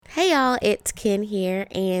y'all, it's Ken here,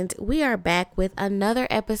 and we are back with another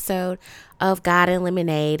episode of God and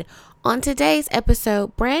Lemonade. On today's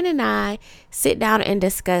episode, Brandon and I sit down and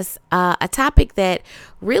discuss a topic that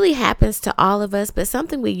really happens to all of us, but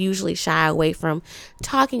something we usually shy away from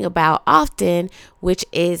talking about often, which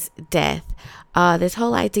is death. This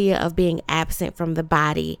whole idea of being absent from the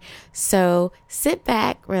body. So sit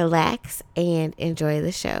back, relax, and enjoy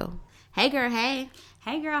the show. Hey, girl, hey.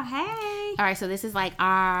 Hey girl, hey. All right, so this is like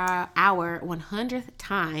our 100th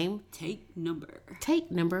time. Take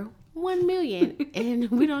number 1 million. And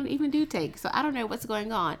we don't even do take. So I don't know what's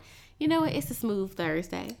going on. You know what? It's a smooth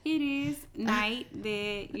Thursday. It is night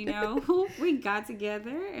that, we got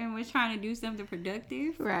together and we're trying to do something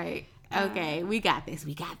productive. Right. Okay, we got this.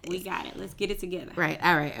 We got it. Let's get it together. Right.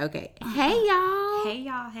 All right. Okay. Hey, y'all. Hey,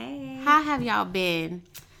 y'all. Hey. How have y'all been?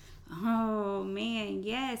 Oh, man.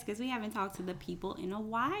 Yes, because we haven't talked to the people in a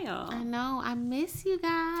while. I know. I miss you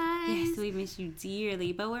guys. Yes, we miss you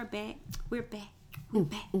dearly. But we're back. We're back. We're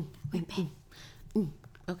back. We're back.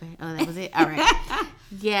 Okay. Oh, that was it? All right.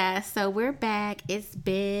 Yeah, so we're back. It's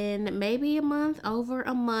been maybe over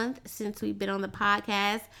a month since we've been on the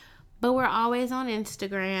podcast. But we're always on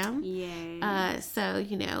Instagram. Yeah.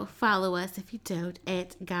 So, follow us if you don't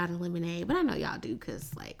at God and Lemonade. But I know y'all do because,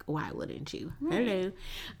 why wouldn't you? Right.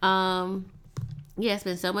 Hello. Yeah, it's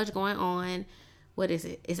been so much going on. What is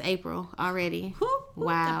it? It's April already.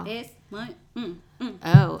 Wow. The best month.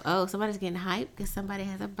 Oh, somebody's getting hyped because somebody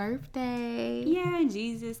has a birthday. Yeah,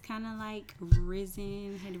 Jesus kind of had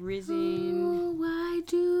risen. Oh, why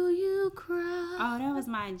do you cry? Oh, that was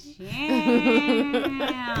my jam.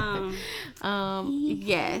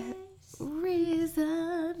 Yes.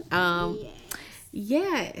 Risen. Yes.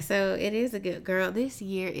 Yeah, so it is a good girl. This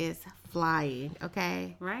year is flying,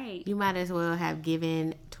 okay? Right. You might as well have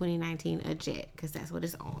given 2019 a jet because that's what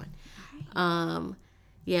it's on. Right.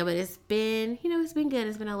 Yeah, but it's been, it's been good.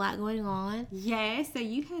 It's been a lot going on. Yeah, so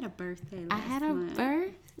you had a birthday last I had a month.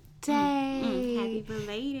 birthday. Happy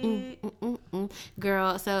belated.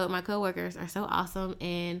 Girl, so my coworkers are so awesome,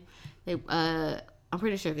 and they, I'm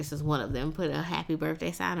pretty sure this is one of them, put a happy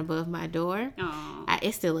birthday sign above my door. Aw.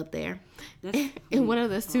 It's still up there. And one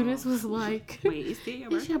of the students was like, wait, it's still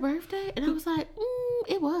your birthday? It's your birthday? And I was like,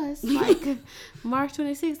 it was. March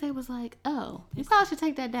 26th, they was like, oh, you probably should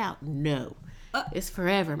take that down. No. It's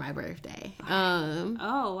forever my birthday.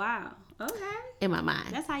 Oh, wow. Okay. In my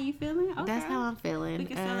mind. That's how you feeling? Okay. That's how I'm feeling. We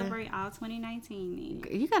can celebrate all 2019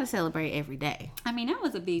 then. You got to celebrate every day. I mean, that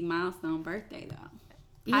was a big milestone birthday,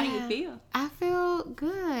 though. How do you feel? I feel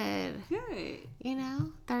good. Good.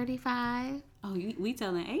 35. Oh, we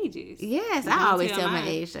telling ages. Yes, I always tell my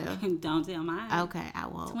age, though. Don't tell mine. Okay, I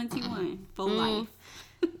won't. 21 for life.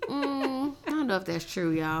 I don't know if that's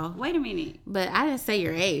true, y'all. Wait a minute. But I didn't say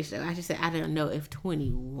your age, though. I just said I didn't know if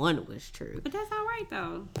 21 was true. But that's all right,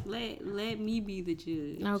 though. Let me be the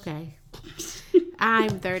judge. Okay.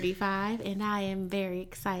 I'm 35, and I am very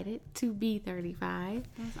excited to be 35.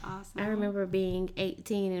 That's awesome. I remember being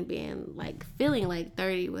 18 and being feeling like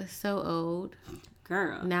 30 was so old.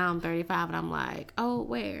 Girl. Now I'm 35, and I'm like, oh,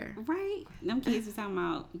 where? Right. Them kids are talking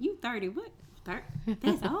about, you 30, what? 30?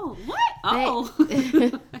 That's old. What? Oh.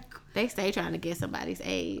 They stay trying to get somebody's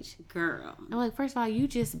age. Girl. I'm like, first of all, you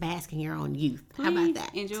just bask in your own youth. Please how about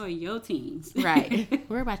that? Enjoy your teens. Right.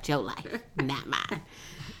 Worry about your life, not mine.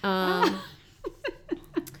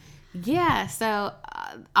 Yeah, so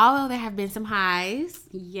although there have been some highs,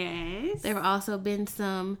 yes, there have also been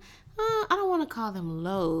some, I don't want to call them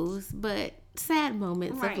lows, but sad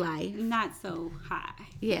moments of life. Not so high.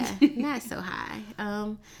 Yeah, not so high.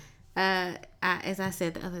 As I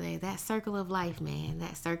said the other day, that circle of life, man,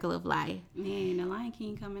 that circle of life. Man, the Lion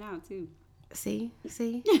King coming out too. See,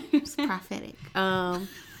 it's prophetic.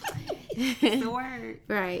 The word,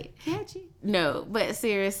 right? Catch it. No, but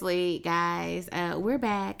seriously, guys, we're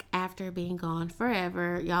back after being gone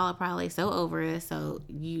forever. Y'all are probably so over us, so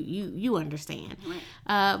you understand.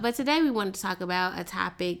 Right. But today we wanted to talk about a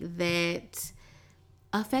topic that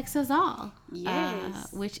affects us all.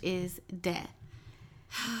 Yes, which is death.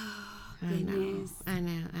 Goodness. I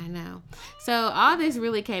know. So all this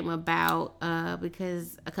really came about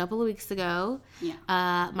because a couple of weeks ago,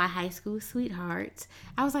 my high school sweetheart,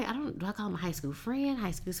 I was like, do I call him a high school friend,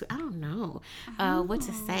 high school I don't know what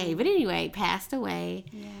to say. But anyway, passed away,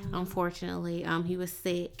 unfortunately. He was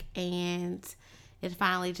sick, and it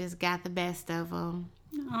finally just got the best of him.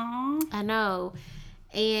 Aww. I know.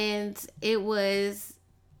 And it was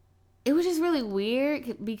just really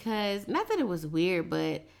weird because, not that it was weird,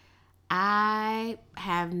 but I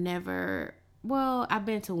have never, I've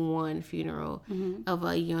been to one funeral of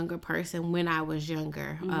a younger person when I was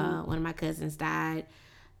younger. One of my cousins died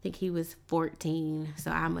think he was 14,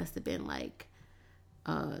 so I must have been like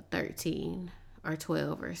 13 or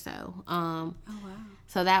 12 or so. Oh wow.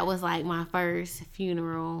 So that was like my first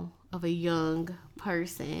funeral of a young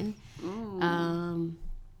person.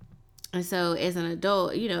 And so as an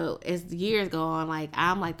adult, you know, as the years go on, like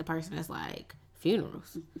I'm like the person that's like,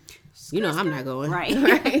 funerals, you know, I'm not going. Right.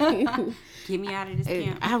 Right. Get me out of this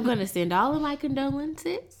camp. I'm gonna send all of my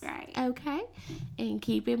condolences. Right. Okay. And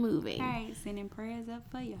keep it moving. Right. Sending prayers up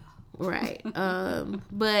for y'all. Right.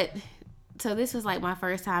 But so this was like my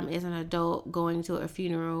first time as an adult going to a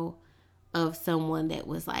funeral of someone that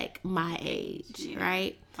was like my age. Yeah.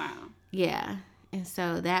 Right. Wow. Yeah. And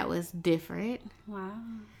so that was different. Wow.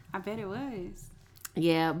 I bet it was.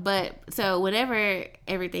 Yeah, but so whenever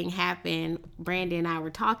everything happened, Brandon and I were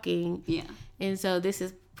talking. Yeah. And so this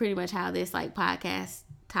is pretty much how this like podcast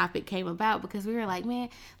topic came about, because we were like, man,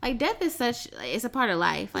 like death is it's a part of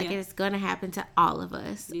life. Like it's going to happen to all of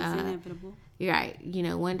us. It's inevitable. You're right. You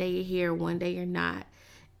know, one day you're here, one day you're not.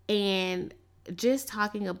 And just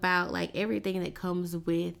talking about like everything that comes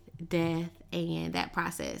with death and that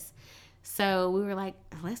process. So we were like,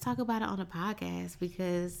 let's talk about it on a podcast,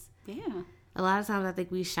 because a lot of times I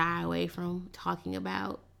think we shy away from talking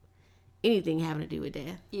about anything having to do with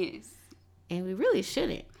death. Yes. And we really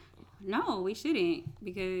shouldn't. No, we shouldn't,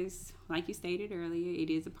 because like you stated earlier,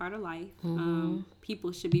 it is a part of life.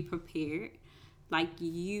 People should be prepared. Like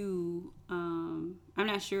you, I'm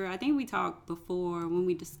not sure. I think we talked before when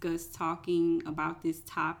we discussed talking about this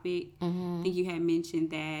topic. I think you had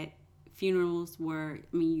mentioned that funerals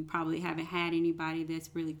you probably haven't had anybody that's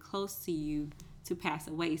really close to you to pass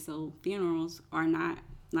away. So funerals are not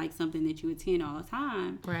like something that you attend all the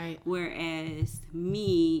time. Right. Whereas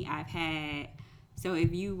me, so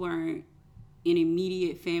if you weren't an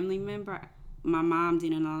immediate family member, my mom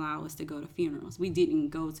didn't allow us to go to funerals. We didn't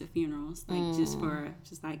go to funerals, like just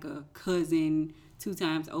like a cousin 2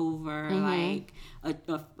 times over, like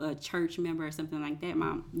a church member or something like that.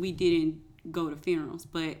 We didn't go to funerals,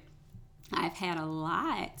 but I've had a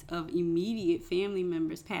lot of immediate family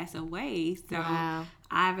members pass away, so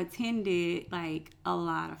I've attended like a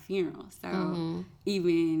lot of funerals. So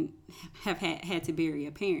even have had to bury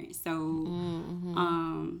a parent.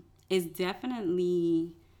 So it's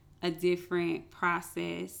definitely a different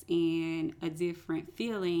process and a different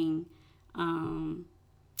feeling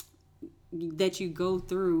that you go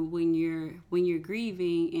through when you're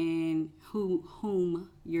grieving, and whom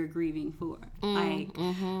you're grieving for.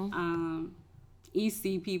 You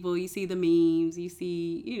see people, you see the memes, you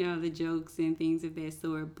see, you know, the jokes and things of that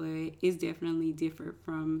sort, but it's definitely different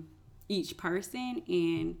from each person.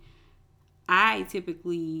 And I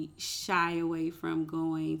typically shy away from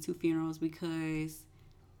going to funerals because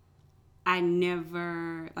I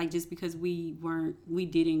never, like, just because we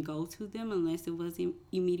didn't go to them unless it was an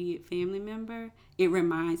immediate family member, it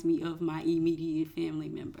reminds me of my immediate family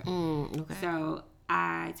member. Okay. So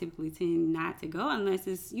I typically tend not to go unless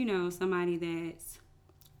it's, you know, somebody that's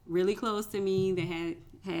really close to me that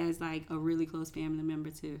has like a really close family member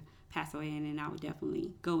to pass away, and then I would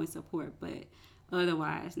definitely go and support. But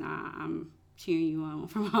otherwise, I'm cheering you on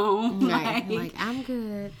from home. Right. Like I'm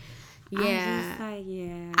good.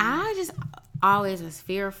 Yeah. I just always was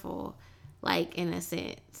fearful, like in a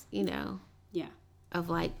sense, you know. Yeah. Of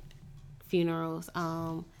like funerals.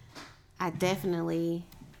 I definitely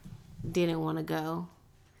didn't want to go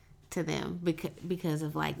to them because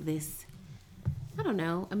of like this, I don't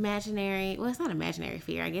know, imaginary. Well, it's not imaginary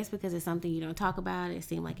fear, I guess, because it's something you don't talk about. It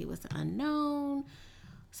seemed like it was the unknown.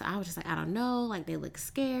 So I was just like, I don't know. Like they look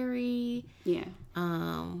scary. Yeah.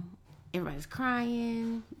 Everybody's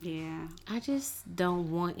crying. Yeah. I just don't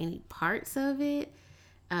want any parts of it.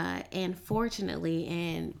 And fortunately,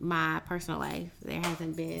 in my personal life, there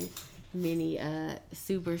hasn't been many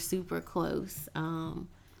super, super close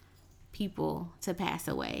people to pass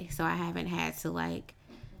away. So I haven't had to, like,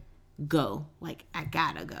 go. Like, I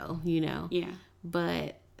gotta go, you know? Yeah.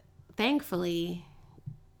 But thankfully,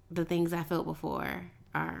 the things I felt before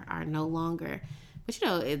are no longer. But, you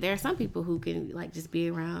know, there are some people who can, like, just be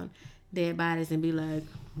around dead bodies and be like,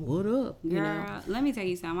 what up? You know? Let me tell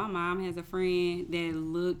you something. My mom has a friend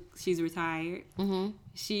that she's retired.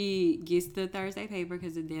 She gets the Thursday paper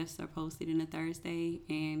because the deaths are posted in the Thursday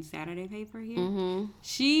and Saturday paper here.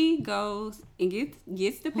 She goes and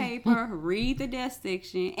gets the paper, read the death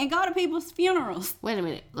section, and go to people's funerals. Wait a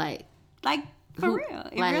minute. Like for real,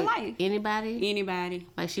 in real life. Anybody.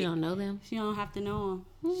 Like she don't know them? She don't have to know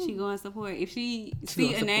them. She go and support. If she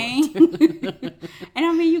see a name. And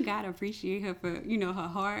I mean, you gotta appreciate her for, you know, her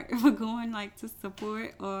heart for going like to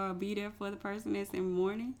support or be there for the person that's in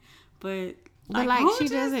mourning. But But like she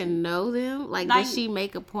doesn't know them. Like does she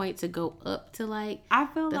make a point to go up to like I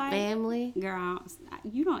feel the like family? Girl,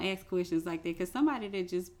 you don't ask questions like that because somebody that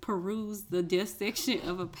just peruse the death section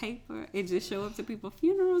of a paper and just show up to people's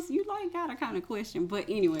funerals, you like gotta kind of question. But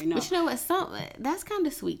anyway, no. But you know what? That's kind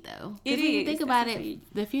of sweet though. It is. When you think about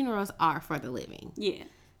it, the funerals are for the living. Yeah.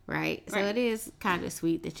 Right. So it is kind of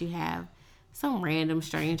sweet that you have some random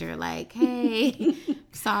stranger like, hey,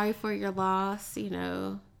 sorry for your loss. You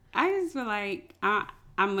know. I just feel like I'm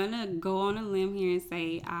gonna go on a limb here and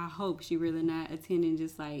say I hope she really not attending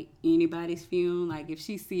just like anybody's funeral. Like if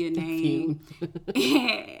she see a name,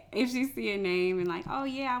 if she see a name and like, oh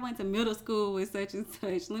yeah, I went to middle school with such and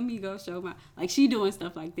such. Let me go show my like she doing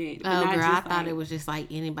stuff like that. Oh girl, I thought it was just like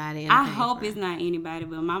anybody. I hope it's not anybody,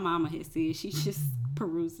 but my mama had said she just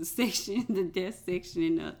peruse the section, the death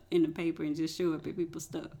section in the paper and just show up at people's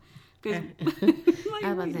stuff. Like,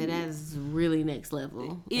 I was about to say that is really next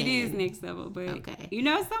level. It is next level, but okay. You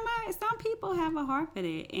know, some people have a heart for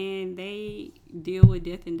that, and they deal with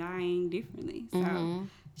death and dying differently. So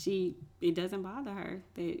it doesn't bother her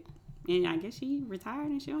that, and I guess she retired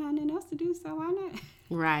and she don't have nothing else to do. So why not?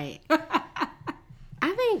 Right.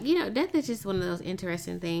 I think death is just one of those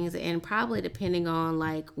interesting things, and probably depending on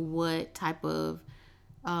like what type of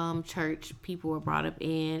church people were brought up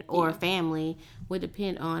in or family would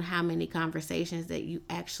depend on how many conversations that you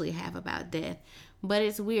actually have about death. But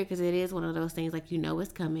it's weird because it is one of those things like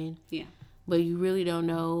it's coming, but you really don't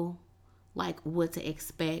know like what to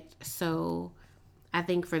expect. So I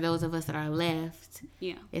think for those of us that are left,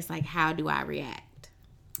 it's like, how do I react?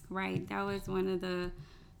 Right. That was one of the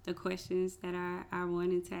questions that I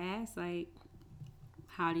wanted to ask, like,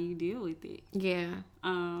 how do you deal with it?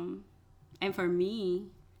 And for me,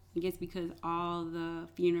 I guess because all the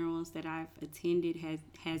funerals that I've attended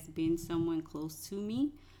has been someone close to me,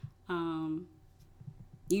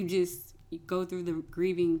 you go through the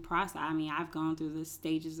grieving process. I mean, I've gone through the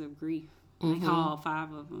stages of grief, like all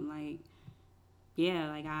 5 of them. Like,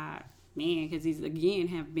 because these, again,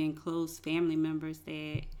 have been close family members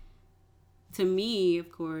that, to me,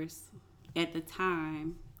 of course, at the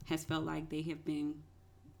time, has felt like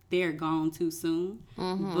they're gone too soon.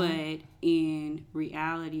 But in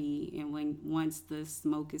reality, and once the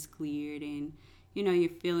smoke is cleared and your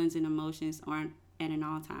feelings and emotions aren't at an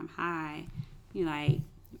all-time high, you're like,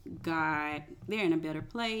 God, they're in a better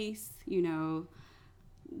place.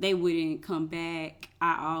 They wouldn't come back.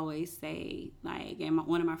 I always say, like, and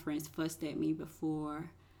one of my friends fussed at me before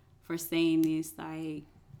for saying this, like,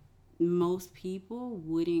 most people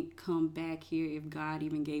wouldn't come back here if God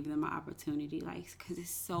even gave them an opportunity, like, because it's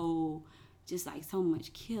so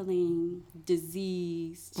much killing,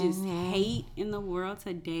 disease, just hate in the world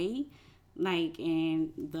today, like,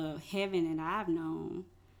 and the heaven that I've known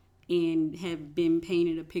and have been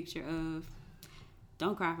painted a picture of.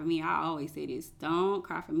 Don't cry for me. I always say this. Don't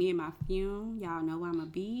cry for me in my funeral. Y'all know where I'm going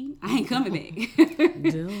to be. I ain't coming back.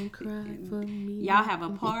 Don't cry for me. Y'all have a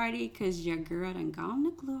party because your girl done gone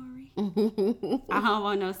to glory. I don't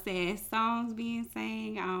want no sad songs being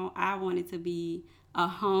sang. I want it to be a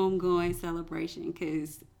homegoing celebration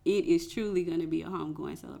because it is truly going to be a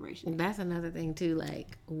homegoing celebration. That's another thing, too,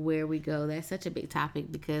 like where we go. That's such a big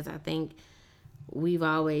topic because I think we've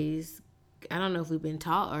always... I don't know if we've been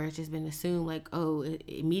taught or it's just been assumed like, oh,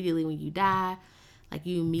 immediately when you die, like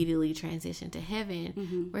you immediately transition to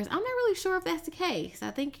heaven. Whereas I'm not really sure if that's the case. I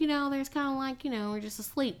think, there's kind of like, we're just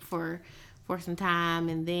asleep for some time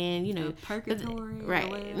and then, purgatory.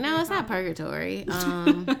 Right. No, it's not purgatory.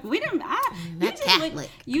 We didn't, that's Catholic.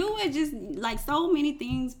 You would just, like, so many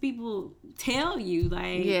things people tell you,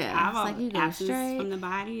 like, it's like you go straight from the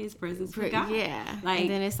body is presence from God. Like, and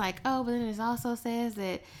then it's like, oh, but then it also says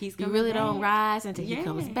that you really don't rise until he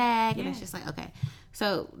comes back, and it's just like, okay.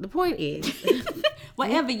 So the point is,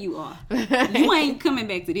 whatever you are, you ain't coming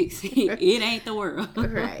back to this. It ain't the world,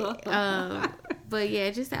 right? But yeah,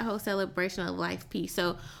 just that whole celebration of life piece.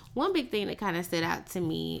 So one big thing that kind of stood out to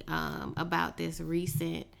me about this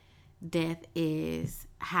recent death is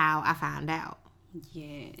how I found out.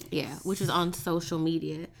 Yes. Yeah, which was on social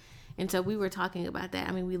media. And so we were talking about that.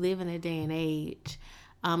 I mean, we live in a day and age.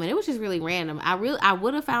 And it was just really random. I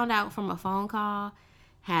would have found out from a phone call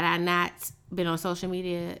had I not been on social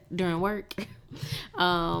media during work.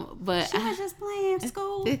 But she was just playing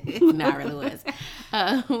school. No, I really was.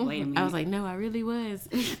 Wait a minute. I was like, no, I really was.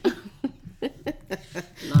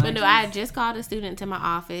 But no, I had just called a student to my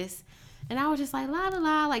office. And I was just like, la, la,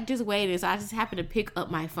 la, like, just waiting. So I just happened to pick up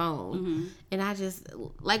my phone. And I just,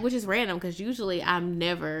 like, which is random because usually I'm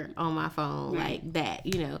never on my phone like that,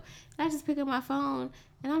 And I just pick up my phone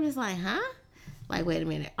and I'm just like, huh? Like, wait a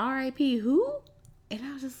minute, R.I.P. who? And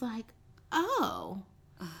I was just like, oh,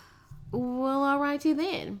 well, all righty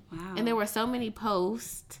then. Wow. And there were so many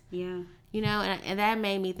posts. Yeah. You know, and that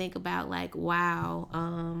made me think about, like, wow,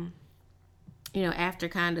 you know, after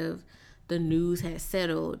kind of the news had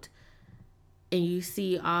settled and you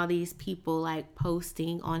see all these people, like,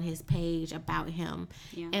 posting on his page about him,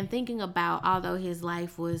 and thinking about, although his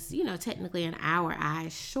life was, you know, technically in our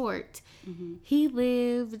eyes short, he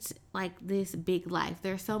lived, like, this big life.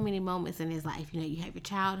 There are so many moments in his life. You know, you have your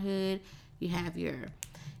childhood, you have your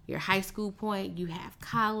high school point, you have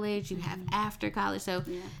college, you have after college. So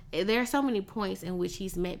there are so many points in which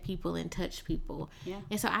he's met people and touched people.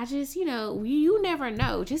 And so I just, you know, you never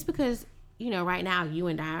know. Just because, you know, right now you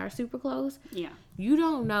and I are super close, you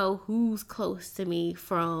don't know who's close to me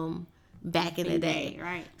from back in the day.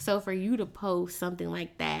 Right. So for you to post something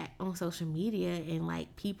like that on social media and,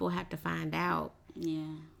 like, people have to find out,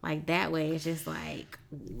 like, that way, it's just like,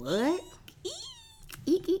 what?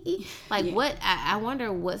 Like, what? I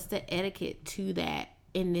wonder what's the etiquette to that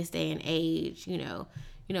in this day and age. You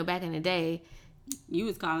know, back in the day, you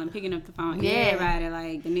was picking up the phone. Everybody,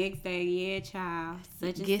 like, the next day, child,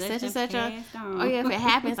 such and such passed on. Oh yeah, if it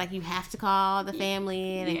happens, like, you have to call the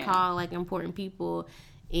family and call, like, important people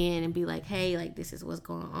in and be like, hey, like, this is what's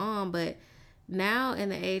going on. But now in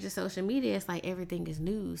the age of social media, it's like everything is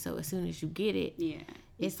news. So as soon as you get it,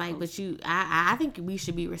 it's like, but I think we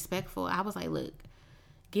should be respectful. I was like, look,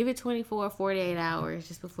 give it 24, 48 hours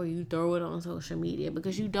just before you throw it on social media,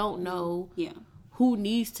 because you don't know who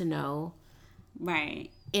needs to know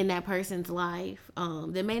in that person's life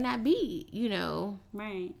that may not be, you know,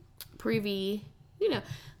 privy. You know,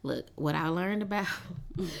 look, what I learned about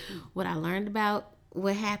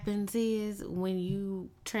what happens is when you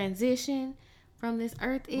transition from this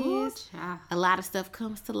earth is a lot of stuff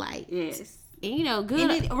comes to light. Yes. And, you know, good.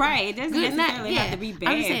 It doesn't necessarily have to be bad.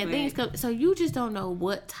 I'm just saying things come. So you just don't know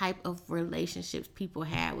what type of relationships people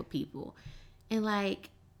have with people, and, like,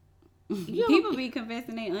 people be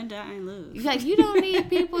confessing their undying love. Like, you don't need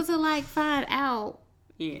people to, like, find out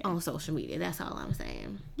on social media. That's all I'm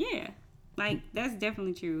saying. Yeah, like, that's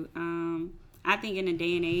definitely true. I think in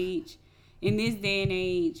this day and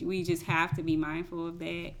age, we just have to be mindful of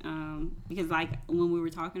that. Because, like, when we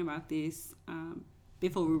were talking about this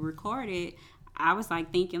before we recorded, I was,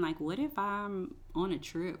 like, thinking, like, what if I'm on a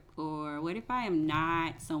trip, or what if I am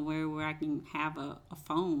not somewhere where I can have a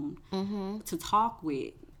phone to talk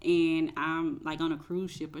with, and I'm, like, on a cruise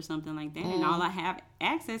ship or something like that, and all I have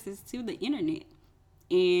access is to the internet,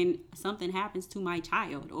 and something happens to my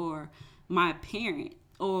child or my parent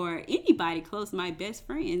or anybody close, my best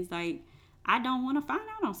friends, like, I don't want to find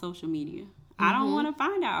out on social media. I don't want to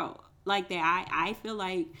find out like that. I feel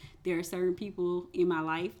like there are certain people in my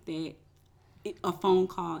life that a phone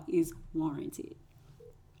call is warranted.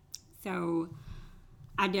 So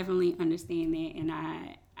I definitely understand that, and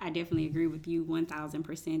I definitely agree with you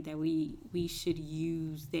 1,000% that we should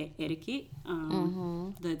use that etiquette,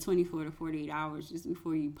 the 24 to 48 hours just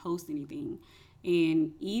before you post anything.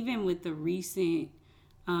 And even with the recent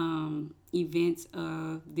events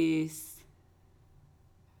of this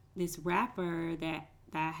rapper that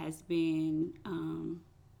has been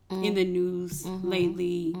in the news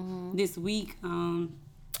lately this week,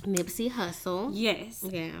 Nipsey Hussle. Yes.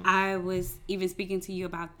 Yeah. I was even speaking to you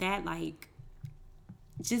about that, like,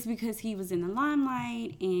 just because he was in the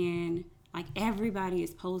limelight and, like, everybody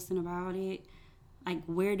is posting about it, like,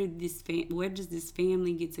 where does this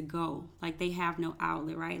family get to go? Like, they have no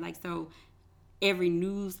outlet, right? Like, so every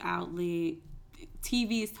news outlet,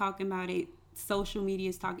 TV is talking about it, social media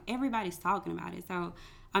is talking, everybody's talking about it. So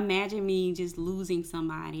imagine me just losing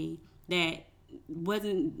somebody that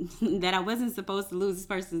I wasn't supposed to lose. This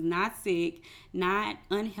person's not sick, not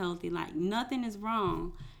unhealthy, like, nothing is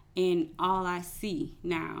wrong. And all I see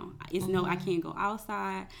now is I can't go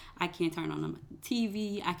outside. I can't turn on the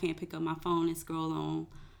TV. I can't pick up my phone and scroll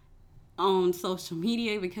on social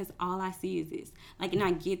media, because all I see is this. Like, and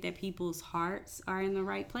I get that people's hearts are in the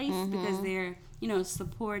right place because they're, you know,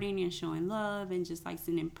 supporting and showing love and just, like,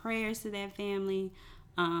 sending prayers to that family.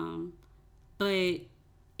 But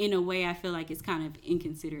in a way, I feel like it's kind of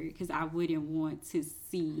inconsiderate, because I wouldn't want to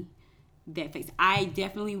see that face. I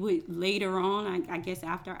definitely would later on, I guess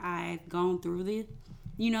after I've gone through the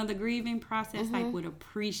grieving process, I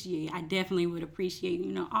definitely would appreciate,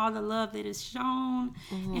 you know, all the love that is shown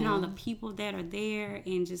and all the people that are there,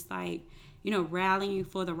 and just, like, you know, rallying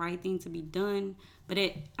for the right thing to be done. But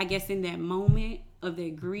I guess in that moment, of their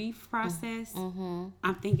grief process,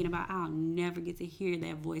 I'm thinking about I'll never get to hear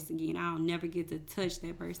that voice again. I'll never get to touch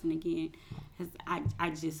that person again. Because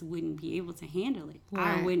I just wouldn't be able to handle it.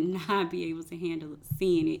 Right. I would not be able to handle it,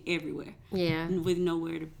 seeing it everywhere. Yeah. With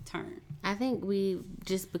nowhere to turn. I think we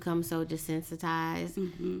just become so desensitized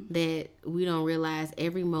that we don't realize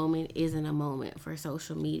every moment isn't a moment for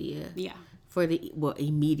social media. Yeah. For the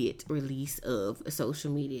immediate release of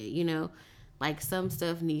social media, you know, like some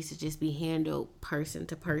stuff needs to just be handled person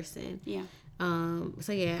to person. Yeah.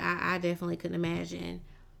 So yeah, I definitely couldn't imagine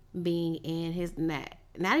being in his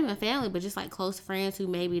not even family, but just like close friends who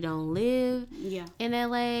maybe don't live in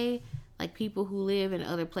LA, like people who live in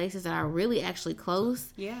other places that are really actually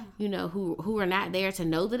close. Yeah. You know, who are not there to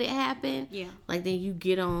know that it happened. Yeah. Like then you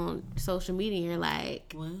get on social media and you're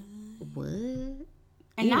like, what?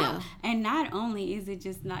 And not only is it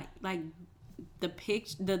just like the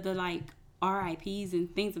picture, the like RIPs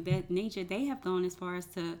and things of that nature, they have gone as far as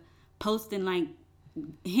to posting like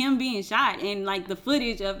him being shot and like the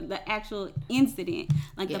footage of the actual incident,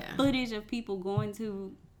 like the footage of people going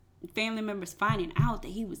to family members finding out that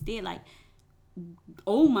he was dead. Like,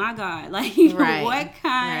 oh my God, like what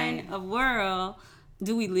kind of world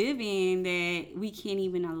do we live in that we can't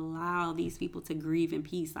even allow these people to grieve in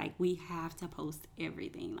peace? Like, we have to post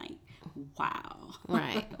everything. Like, wow.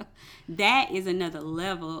 Right. That is another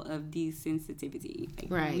level of desensitivity. Like,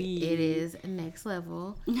 right. It is next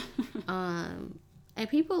level. And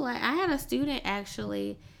people like, I had a student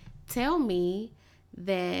actually tell me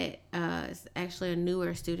that it's actually a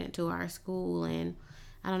newer student to our school, and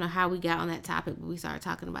I don't know how we got on that topic, but we started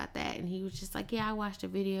talking about that, and he was just like, yeah, I watched the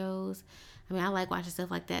videos. I mean, I like watching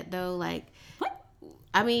stuff like that, though. Like, what?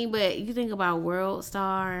 I mean, but you think about World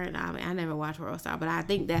Star, and I mean, I never watched World Star, but I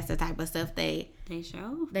think that's the type of stuff they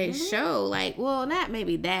show. They really? Show, like, well, not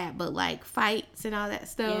maybe that, but like fights and all that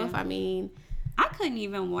stuff. Yeah. I mean, I couldn't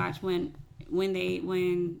even watch when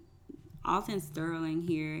Alton Sterling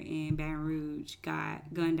here in Baton Rouge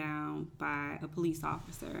got gunned down by a police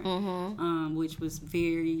officer, which was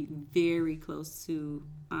very, very close to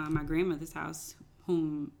my grandmother's house,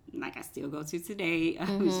 whom like I still go to today.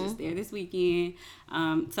 I was just there this weekend.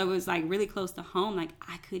 So it was like really close to home. Like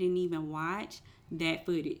I couldn't even watch that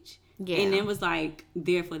footage. Yeah. And it was like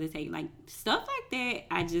there for the take. Like stuff like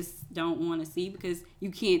that I just don't want to see, because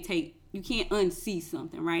you can't unsee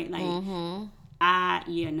something, right? Like no.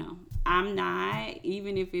 I'm not,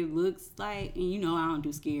 even if it looks like, and you know I don't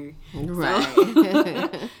do scary.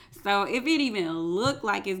 Right. So if it even look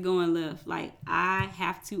like it's going left, like I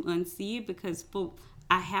have to unsee it, because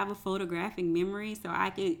I have a photographic memory, so I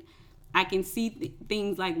can see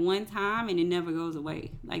things like one time and it never goes away.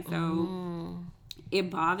 Like, so it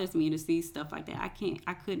bothers me to see stuff like that.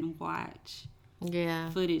 I couldn't watch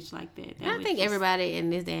footage like that. I think everybody in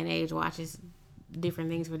this day and age watches different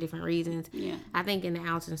things for different reasons. Yeah. I think in the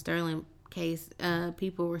Alton Sterling case,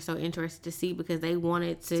 people were so interested to see because they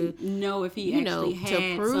wanted to know if he actually had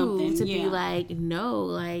to prove something. To be like, no,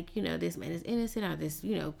 like, this man is innocent, or this,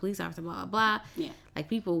 police officer, blah, blah, blah. Yeah. Like,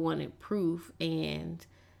 people wanted proof, and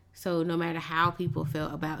so no matter how people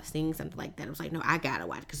felt about seeing something like that, it was like, no, I gotta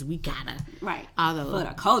watch, because we gotta. Right. Although, for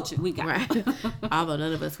the culture, we gotta. Right. Although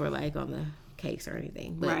none of us were like on the case or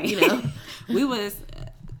anything. But, right. We was...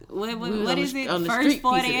 What is it? First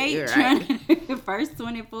 48, right. First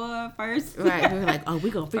 24, first. Right. We were like, oh,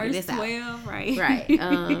 we're going to figure this out. First 12, right.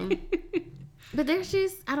 Right. But there's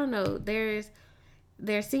just, I don't know,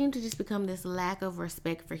 there seemed to just become this lack of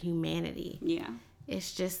respect for humanity. Yeah.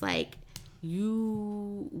 It's just like,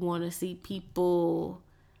 you want to see people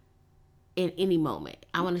in any moment.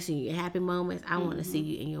 I want to see you in happy moments. I want to see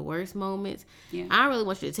you in your worst moments. Yeah. I don't really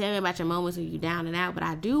want you to tell me about your moments when you're down and out, but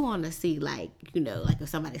I do want to see, like, like if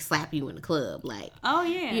somebody slap you in the club, like, oh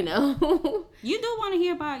yeah, you do want to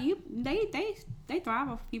hear about you. They thrive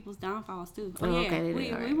off people's downfalls too. Oh, yeah, okay,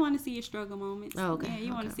 we want to see your struggle moments. Oh, okay, yeah,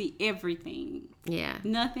 you want to see everything. Yeah,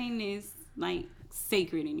 nothing is like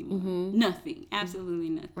sacred anymore. Nothing, absolutely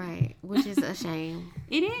nothing. Right, which is a shame.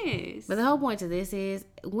 It is. But the whole point to this is,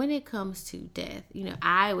 when it comes to death,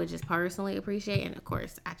 I would just personally appreciate, and of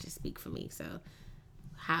course I just speak for me, so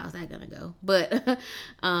how's that gonna go? But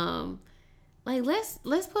like,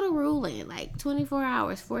 let's put a rule in, like 24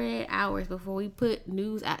 hours, 48 hours before we put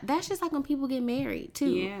news out. That's just like when people get married too.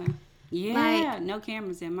 Yeah. Yeah, like, no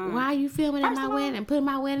cameras in mine. Why are you filming at my wedding and putting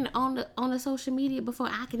my wedding on the social media before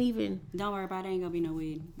I can even? Don't worry about it. Ain't gonna be no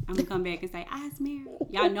wedding. I'm gonna come back and say, I was married.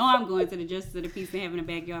 Y'all know I'm going to the Justice of the Peace and having a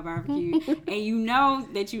backyard barbecue, and you know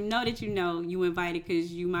you invited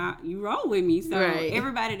because you roll with me. So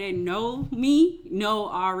everybody that know me know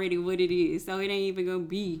already what it is. So it ain't even gonna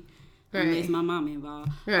be unless my mama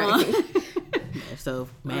involved. Right. So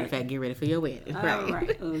matter of fact, get ready for your wedding.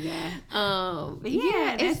 Right. Oh God. But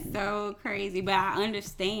yeah, that's so crazy. But I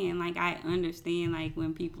understand like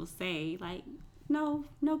when people say like no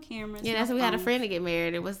cameras. Yeah, no that's why we phones. had a friend to get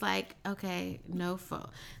married. It was like, okay, no phone.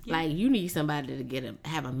 Yeah. Like you need somebody to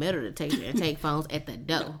have a metal detector and take phones at the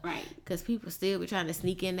door. Right. Because people still be trying to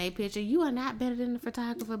sneak in their picture. You are not better than the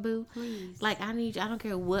photographer, boo. Please. Like I don't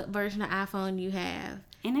care what version of iPhone you have.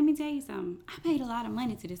 And let me tell you something. I paid a lot of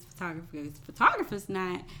money to this photographer. Photographers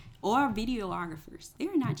or videographers,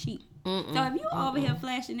 they're not cheap. Mm-mm. So if you over here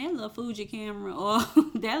flashing that little Fuji camera or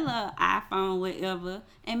that little iPhone, whatever,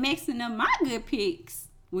 and mixing up my good pics,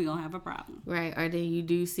 we're going to have a problem. Right. Or then you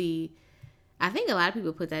do see, I think a lot of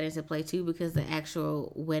people put that into play too because the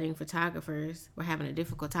actual wedding photographers were having a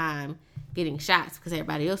difficult time getting shots because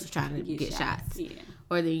everybody else was trying to get shots. Yeah.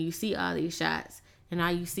 Or then you see all these shots and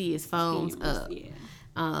all you see is phones up.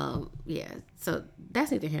 Yeah. So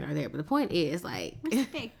that's neither here nor there. But the point is, like,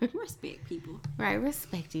 respect people. Right,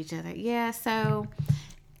 respect each other. Yeah. So,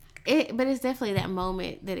 but it's definitely that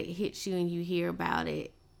moment that it hits you and you hear about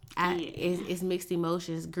it. It's mixed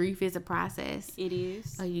emotions. Grief is a process. It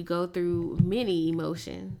is. You go through many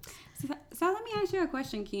emotions. So let me ask you a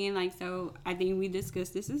question, Ken. Like, so I think we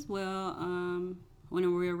discussed this as well.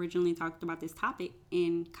 When we originally talked about this topic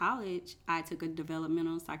in college, I took a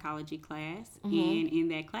developmental psychology class, and in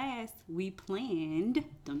that class, we planned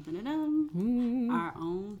our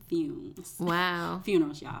own funerals. Wow,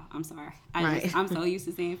 funerals, y'all. I'm sorry, I'm so used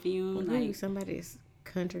to saying funerals. Well, like somebody's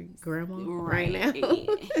country grandma right now.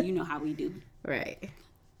 You know how we do. Right.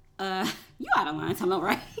 You out of line, talking about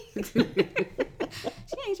right. She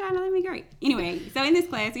ain't trying to let me great. Anyway, so in this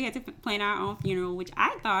class, we had to plan our own funeral, which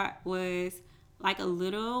I thought was like a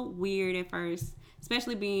little weird at first,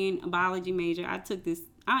 especially being a biology major. I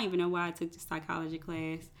don't even know why I took this psychology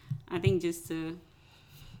class. I think just to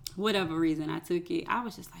whatever reason I took it. I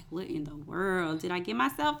was just like, what in the world did I get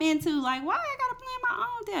myself into? Like, why I gotta plan my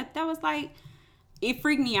own death? That was like, it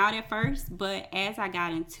freaked me out at first, but as I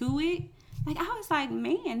got into it, like I was like,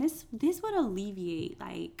 man, this would alleviate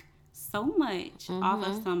like so much off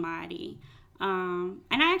of somebody. And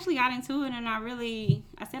I actually got into it, and I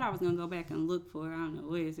said I was going to go back and look for it. I don't know,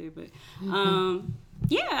 where is it? But,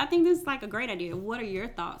 yeah, I think this is like a great idea. What are your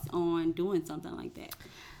thoughts on doing something like that?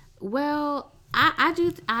 Well, I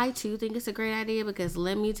too think it's a great idea because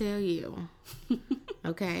let me tell you,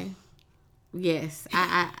 okay, yes,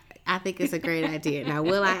 I think it's a great idea. Now,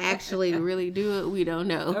 will I actually really do it? We don't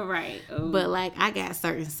know. Right. But, like, I got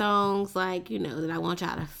certain songs, like, that I want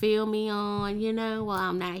y'all to feel me on, while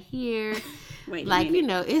I'm not here. Wait like,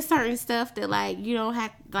 it's certain stuff that, like, you don't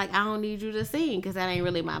have, like, I don't need you to sing because that ain't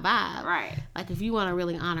really my vibe. Right. Like, if you want to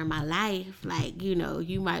really honor my life, like,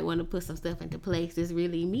 you might want to put some stuff into place that's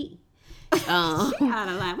really me. She out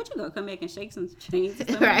of line. What you gonna come back and shake some chains?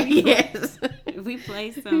 Right. Yes. If we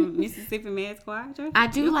play some Mississippi Mass Choir, I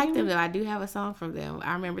do like them though. I do have a song from them.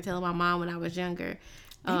 I remember telling my mom when I was younger.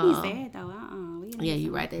 They be sad though. Yeah,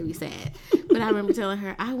 you're right. They be sad. But I remember telling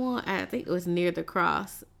her, I think it was Near the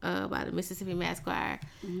Cross by the Mississippi Mass Choir.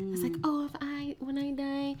 It's like, when I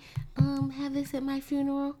die, have this at my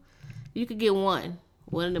funeral. You could get one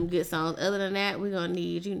of them good songs. Other than that, we're gonna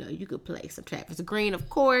need, you could play some Travis Green, of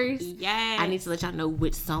course. Yes. I need to let y'all know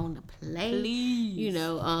which song to play. Please.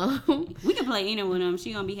 We can play any one of them.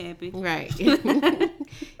 She gonna be happy. Right.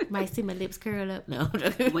 Might see my lips curl up. No.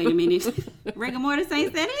 Wait a minute. Rigor mortis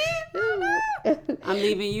ain't set in. I'm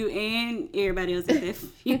leaving you and everybody else at that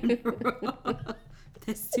funeral.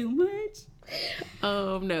 That's too much.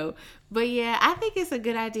 No. But yeah, I think it's a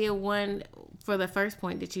good idea. One, for the first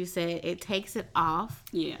point that you said, it takes it off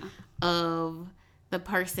of the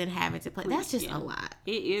person having to play. That's just a lot.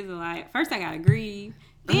 It is a lot. First I gotta grieve.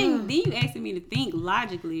 Then you asking me to think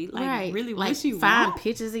logically, like really like what you find want?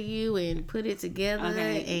 Pictures of you and put it together.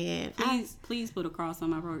 Okay. And please put a cross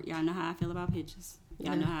on my road. Y'all know how I feel about pictures.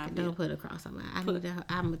 Y'all know how I feel. Don't put a cross on mine. I'm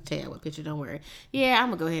gonna tell you what picture. Don't worry. Yeah, I'm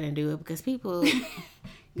gonna go ahead and do it because people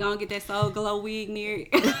gonna get that Soul Glow wig near.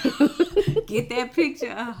 Get that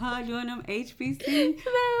picture of her doing them HBC.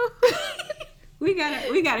 No. We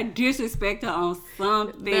gotta disrespect her on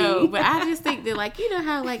something. No, but I just think that, like,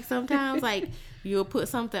 how, like, sometimes, like, you'll put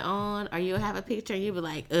something on or you'll have a picture and you'll be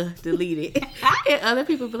like, delete it. And other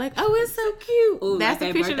people be like, oh, it's so cute. Ooh, that's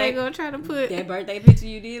the picture they're going to try to put. That birthday picture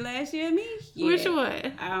you did last year of me? Yeah. Which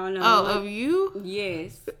one? I don't know. Oh, of you?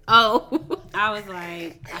 Yes. Oh. I was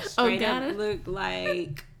like, I straight up looked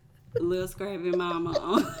like Lil Scrappy Mama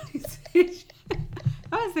on this picture.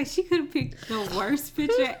 I was like, she could have picked the worst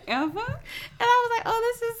picture ever. And I was like, oh,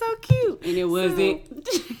 this is so cute. And it wasn't.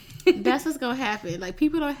 That's what's gonna happen. Like,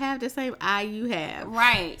 people don't have the same eye you have.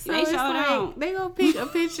 Right. So They it's sure like, don't. they gonna pick a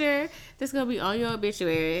picture that's gonna be on your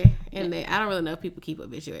obituary. And I don't really know if people keep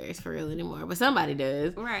obituaries for real anymore, but somebody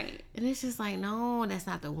does. Right. And it's just like, no, that's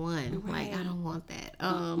not the one. Right. Like, I don't want that.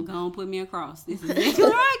 Gonna put me across. This is exactly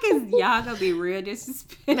right, because y'all gonna be real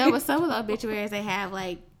disrespectful. No, but some of the obituaries, they have,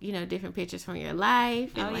 like, you know, different pictures from your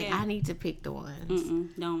life. And, yeah. I need to pick the ones.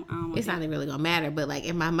 I don't want It's not even really gonna matter, but, like,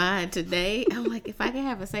 in my mind today, I'm like, if I can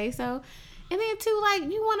have a say-so. And then, too, like,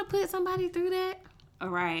 you want to put somebody through that?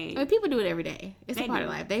 Right. I mean, people do it every day. It's They a part do. of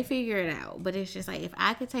life. They figure it out. But it's just like, if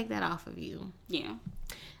I could take that off of you, Yeah.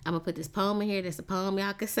 I'm gonna put this poem in here. There's a poem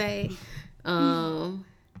y'all could say.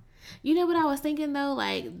 You know what I was thinking though?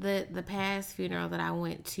 Like, the past funeral that I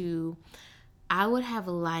went to, I would have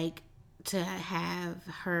liked to have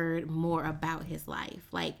heard more about his life.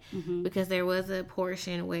 Like, because there was a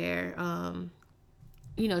portion where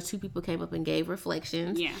you know, two people came up and gave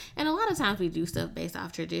reflections. Yeah. And a lot of times we do stuff based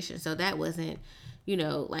off tradition. So that wasn't, you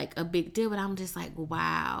know, like a big deal. But I'm just like,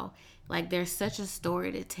 wow. Like, there's such a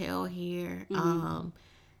story to tell here.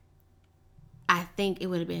 I think it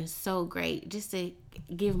would have been so great just to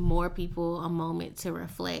give more people a moment to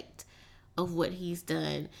reflect of what he's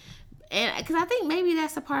done. And because I think maybe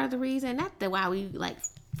that's a part of the reason, not that why we, like,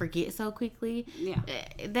 forget so quickly. Yeah.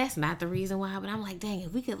 That's not the reason why. But I'm like, dang,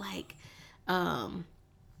 if we could, like,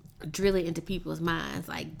 drill it into people's minds,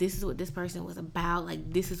 like, this is what this person was about,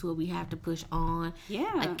 like, this is what we have to push on,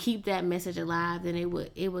 Yeah. like, keep that message alive, then it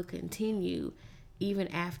would continue even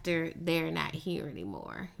after they're not here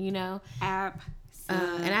anymore, you know.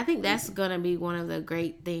 Absolutely. And I think that's gonna be one of the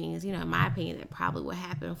great things, you know, in my opinion, that probably will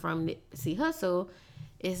happen from Nipsey Hussle,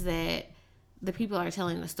 is that the people are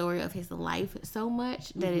telling the story of his life so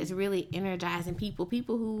much that it's really energizing people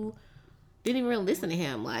who didn't even really listen to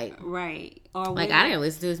him, like, right. Or like, I didn't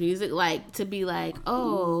listen to his music, like, to be like,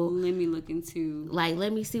 oh, let me look into, like,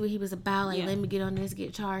 let me see what he was about, like, Yeah. let me get on this,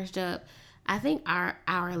 get charged up. I think our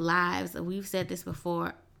lives, we've said this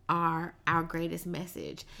before, are our greatest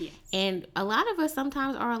message. Yes. And a lot of us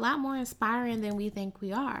sometimes are a lot more inspiring than we think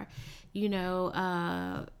we are. You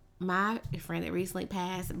know, my friend that recently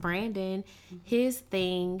passed, Brandon, his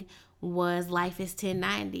thing was life is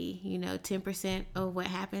 10-90. You know, 10% of what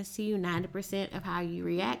happens to you, 90% of how you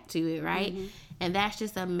react to it, right? And that's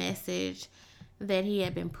just a message that he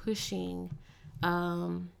had been pushing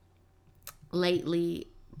lately,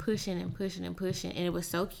 pushing. And it was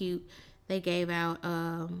so cute. They gave out,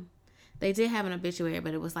 they did have an obituary,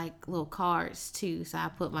 but it was like little cards too. So I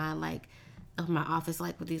put mine, like, of my office,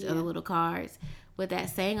 like, with these other little cards with that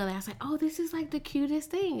saying on there. I was like, oh, this is like the cutest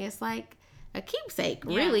thing. It's like a keepsake,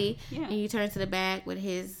 really. Yeah. And you turn to the back with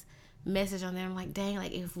his message on there. I'm like, dang,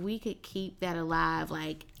 like, if we could keep that alive,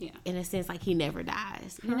 like, in a sense, like, he never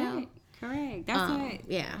dies, you know? Correct.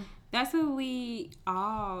 That's what we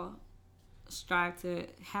all strive to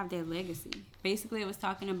have, their legacy. Basically, it was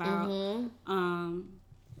talking about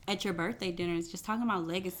at your birthday dinner, it's just talking about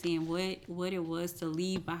legacy and what it was to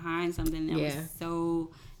leave behind something that was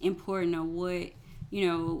so important, or what, you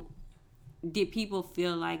know, did people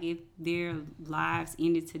feel like if their lives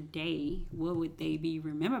ended today, what would they be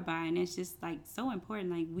remembered by? And it's just, like, so important.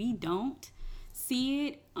 Like, we don't see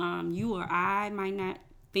it. You or I might not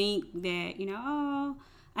think that, you know, oh,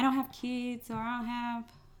 I don't have kids, or I don't have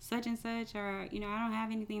such and such, or, you know, I don't have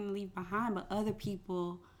anything to leave behind, but other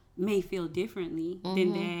people may feel differently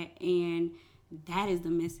than that. And that is the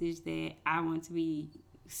message that I want to be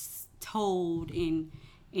told and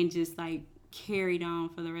just, like, carried on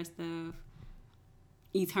for the rest of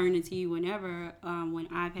eternity, whenever when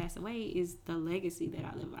I pass away, is the legacy that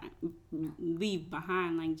I leave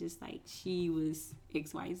behind. Like, just like, she was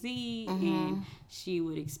XYZ, and she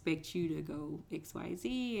would expect you to go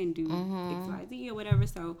XYZ and do XYZ or whatever.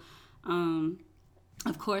 So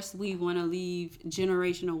of course we want to leave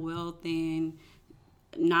generational wealth and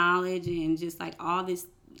knowledge and just, like, all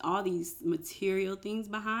these material things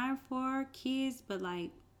behind for our kids, but, like,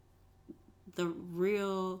 the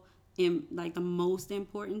real, like, the most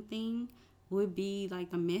important thing would be, like,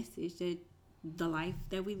 the message, that the life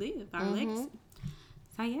that we live, our legacy.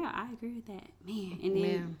 So yeah, I agree with that, man. And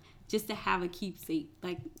then just to have a keepsake,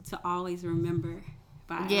 like, to always remember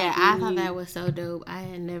by. Yeah, like, I thought that was so dope. I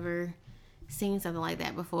had never seen something like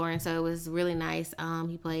that before, and so it was really nice.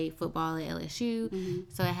 He played football at LSU,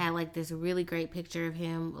 so it had, like, this really great picture of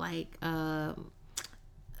him, like,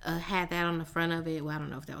 had that on the front of it. Well, I don't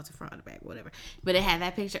know if that was the front or the back, whatever, but it had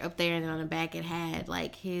that picture up there, and then on the back it had,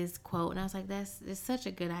 like, his quote, and I was like, it's such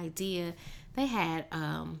a good idea. They had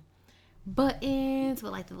buttons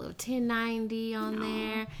with, like, the little 1090 on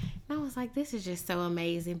there, and I was like, this is just so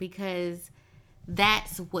amazing, because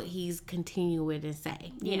that's what he's continuing to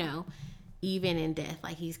say, you know, even in death,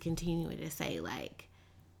 like he's continuing to say, like,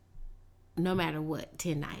 no matter what,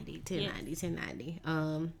 1090.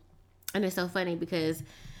 And it's so funny because,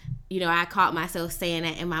 you know, I caught myself saying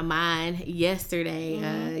that in my mind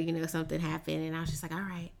yesterday. You know, something happened and I was just like, all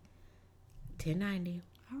right, 1090.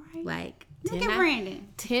 All right. Like, look at Brandon.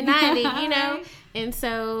 1090, you know? And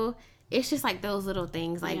so it's just like those little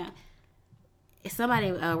things. Like,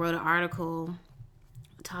 somebody wrote an article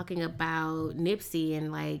talking about Nipsey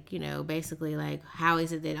and, like, you know, basically, like, how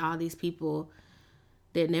is it that all these people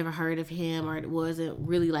that never heard of him or wasn't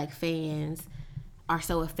really, like, fans are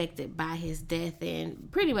so affected by his death. And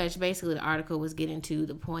pretty much basically the article was getting to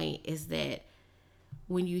the point is that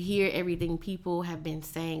when you hear everything people have been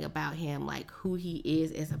saying about him, like who he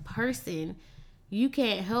is as a person, you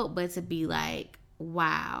can't help but to be like,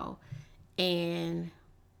 wow. And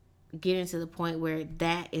getting to the point where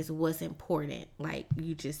that is what's important. Like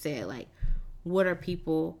you just said, like, what are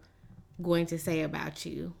people going to say about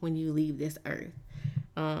you when you leave this earth?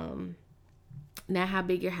 Not how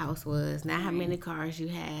big your house was, not how many cars you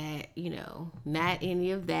had, you know, not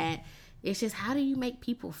any of that. It's just, how do you make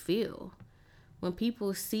people feel? When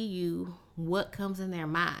people see you, what comes in their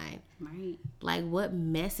mind? Right. Like, what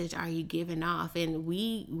message are you giving off? And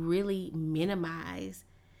we really minimize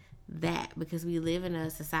that because we live in a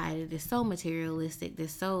society that's so materialistic,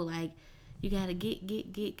 that's so like, you gotta get.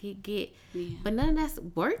 Yeah. But none of that's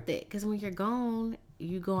worth it because when you're gone,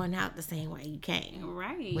 you going out the same way you came.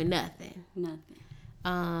 Right. With nothing.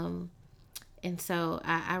 And so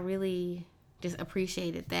I really just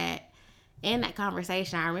appreciated that and that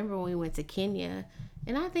conversation. I remember when we went to Kenya,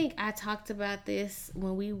 and I think I talked about this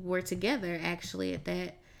when we were together actually at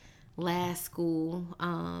that last school.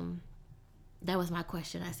 That was my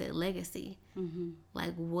question. I said legacy.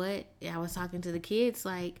 Like, what, I was talking to the kids,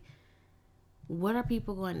 like, what are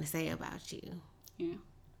people going to say about you? Yeah.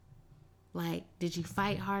 Like, did you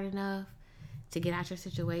fight hard enough to get out your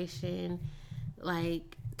situation?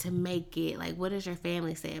 Like, to make it? Like, what does your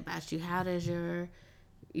family say about you? How does your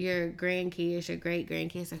grandkids, your great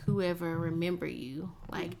grandkids, or whoever remember you?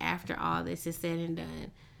 Like, after all this is said and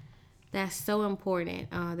done. That's so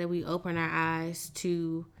important that we open our eyes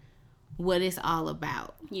to what it's all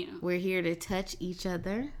about. Yeah. We're here to touch each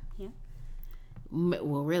other. Yeah.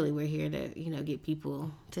 Well, really, we're here to, you know, get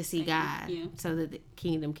people to see God so that the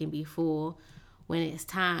kingdom can be full when it's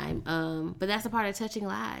time. But that's a part of touching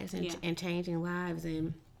lives and changing lives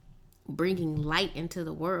and bringing light into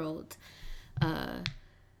the world.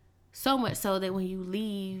 So much so that when you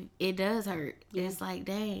leave, it does hurt. Yeah. It's like,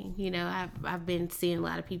 dang, you know, I've been seeing a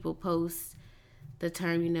lot of people post the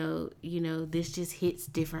term, you know, this just hits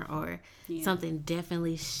different, or something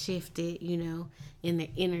definitely shifted, you know, in the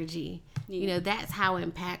energy. You know, that's how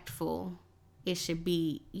impactful it should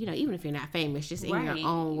be, you know, even if you're not famous, just in your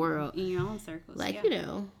own world. In your own circles. Like, you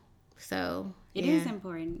know, so. It is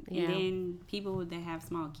important. And then people that have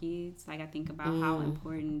small kids, like, I think about how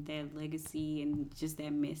important that legacy and just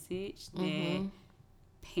that message that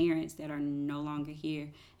parents that are no longer here,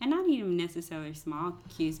 and not even necessarily small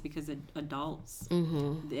kids, because adults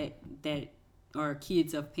that or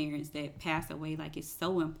kids of parents that pass away, like, it's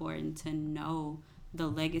so important to know the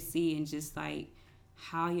legacy and just like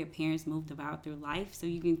how your parents moved about through life so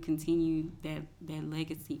you can continue that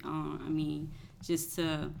legacy on. I mean, just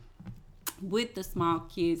to, with the small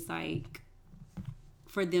kids, like,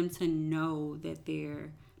 for them to know that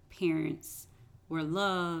their parents were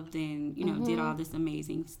loved and, you know, did all this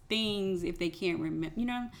amazing things. If they can't remember, you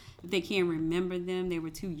know, if they can't remember them, they were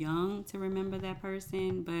too young to remember that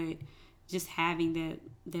person. But just having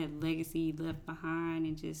that legacy left behind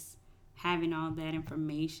and just having all that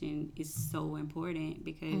information is so important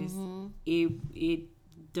because it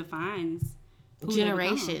defines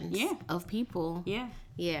generations of people.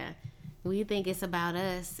 Yeah. We think it's about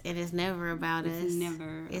us, and it's never about us.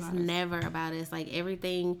 It's never about us. Like,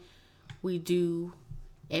 everything we do,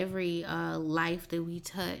 every life that we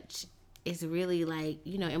touch is really, like,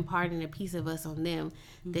 you know, imparting a piece of us on them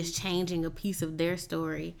that's changing a piece of their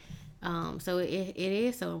story. So it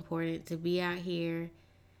is so important to be out here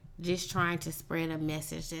just trying to spread a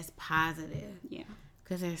message that's positive. Yeah.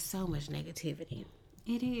 Because there's so much negativity.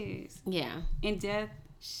 It is. Yeah. And death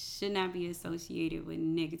should not be associated with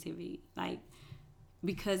negativity. Like,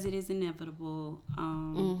 because it is inevitable.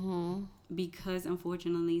 Because,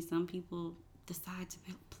 unfortunately, some people decide to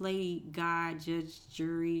play God, judge,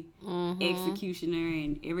 jury, executioner,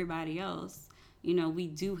 and everybody else. You know, we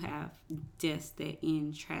do have deaths that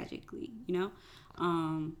end tragically, you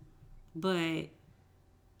know? But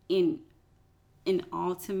in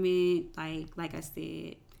ultimate, like I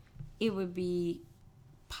said, it would be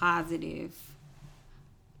positive.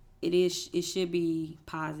 It should be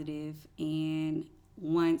positive, and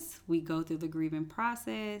once we go through the grieving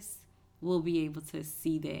process, we'll be able to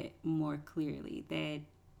see that more clearly,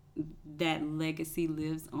 that legacy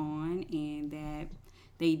lives on, and that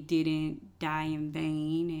they didn't die in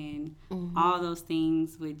vain, and all those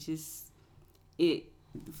things would just it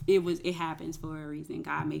happens for a reason.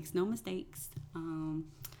 God makes no mistakes, and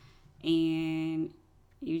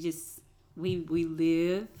we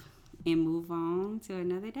live and move on to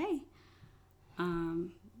another day.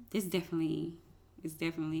 It's definitely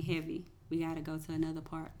heavy. We got to go to another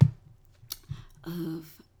part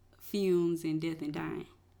of fumes and death and dying.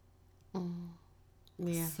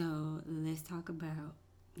 Yeah. So let's talk about.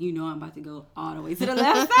 I'm about to go all the way to the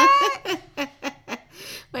left side.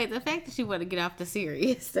 Wait, the fact that you want to get off the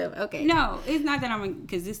serious stuff. Okay. No, it's not that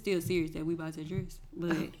because it's still serious that we about to address.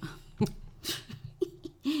 But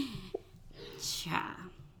child.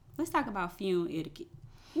 Let's talk about fume etiquette.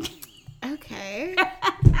 Okay.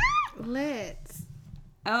 Let's.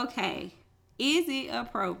 Okay. Is it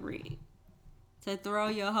appropriate to throw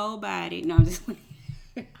your whole body? No, I'm just.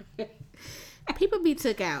 People be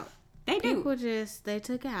took out. They do. People they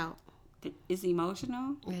took out. It's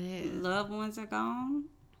emotional. It is. Loved ones are gone.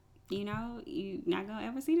 You're not going to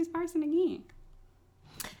ever see this person again.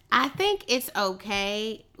 I think it's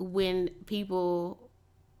okay when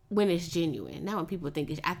it's genuine. Not when people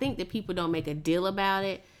think I think that people don't make a deal about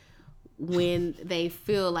it when they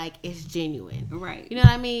feel like it's genuine. Right. You know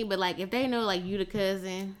what I mean? But like if they know like you the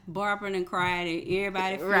cousin. Barbara and cried at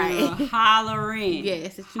everybody's funeral, right. hollering.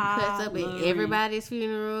 Yes, that you cuss up at everybody's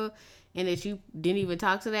funeral and that you didn't even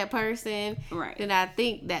talk to that person. Right. Then I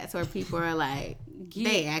think that's where people are like,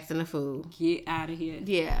 they acting a fool. Get out of here.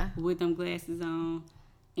 Yeah. With them glasses on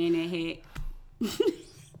and that hat.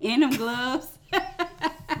 And them gloves.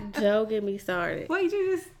 Don't get me started. Wait,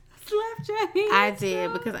 you just slapped your hand? I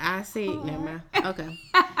did because I see. Never mind. Okay.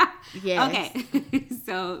 Yes. Okay.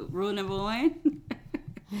 So rule number 1,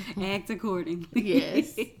 act accordingly.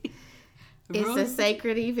 Yes. It's a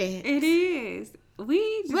sacred event. It is.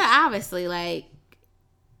 But obviously, like,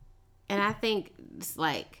 and I think it's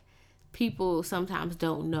like people sometimes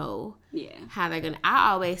don't know how they're gonna.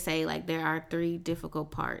 I always say like there are 3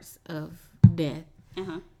 difficult parts of death.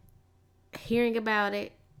 Hearing about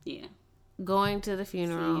it, going to the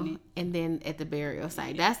funeral, and then at the burial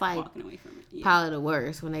site. That's like walking away from it. Probably the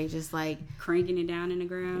worst when they just like cranking it down in the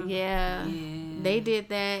ground. Yeah. They did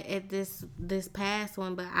that at this past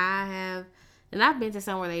one, but I've been to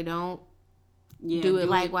somewhere they don't do it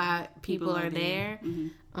like while people are there.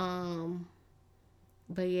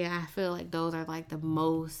 But yeah, I feel like those are like the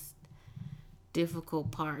most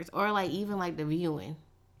difficult parts, or like even like the viewing.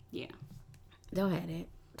 Yeah, don't have that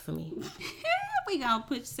for me. We gonna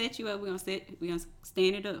set you up. We gonna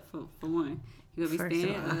stand it up for one. You gonna be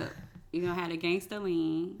standing up. You gonna have the gangster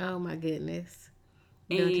lean. Oh my goodness!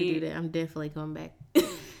 Don't you do that? I'm definitely coming back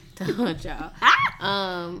to hunt y'all.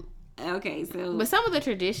 Okay, so but some of the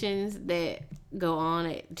traditions that go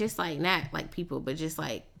on, just like not like people, but just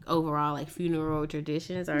like overall like funeral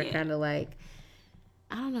traditions are kind of like,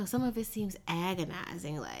 I don't know. Some of it seems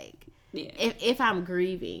agonizing. Like if I'm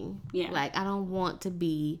grieving, like I don't want to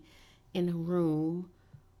be in a room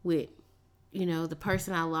with, the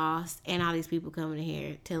person I lost and all these people coming in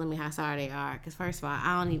here telling me how sorry they are. Because first of all,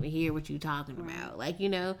 I don't even hear what you're talking about. Like, I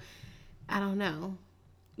don't know.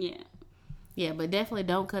 Yeah. Yeah, but definitely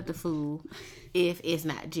don't cut the fool if it's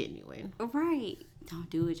not genuine. Right. Don't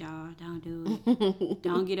do it, y'all. Don't do it.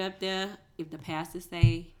 Don't get up there. If the pastor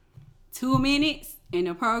say 2 minutes and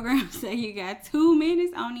the program say you got 2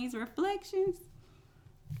 minutes on these reflections,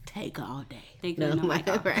 take all day.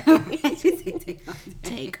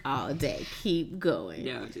 Take all day. Keep going.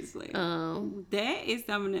 No, just like that is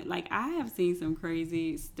something that, like, I have seen some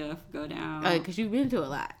crazy stuff go down. Because you've been to a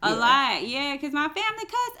lot. A lot, yeah. Because my family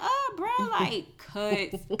cuts up, bro. Like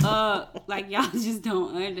cuts up. Like y'all just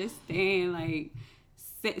don't understand. Like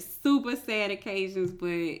super sad occasions,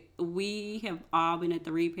 but we have all been at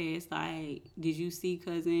the repast. Like, did you see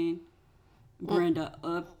cousin Brenda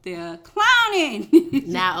up there clowning?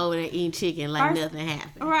 Not over there eating chicken like nothing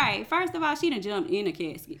happened. Right. First of all, she done jumped in a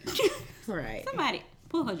casket. Right. Somebody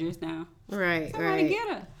pull her dress down. Right. Somebody get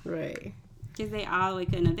her. Right. Because they all the way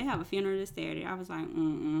couldn't up. They have a funeral this Saturday. I was like,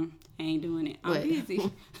 I ain't doing it. I'm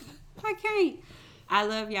busy. I can't. I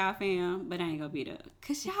love y'all, fam, but I ain't gonna be there.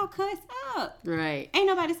 Because y'all cuts up. Right. Ain't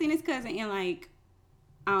nobody seen his cousin in, like,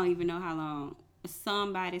 I don't even know how long.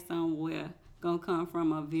 Somebody somewhere gonna come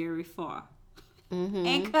from a very far.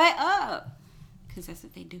 And cut up. Because that's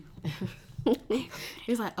what they do.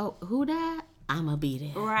 He's like, oh, who died? I'ma be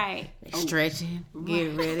there. Right. Stretching,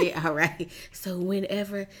 getting ready. All right. So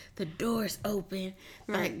whenever the doors open,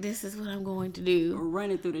 like this is what I'm going to do.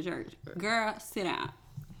 Running through the church. Girl, sit down.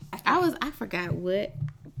 I forgot what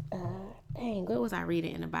what was I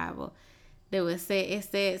reading in the Bible? It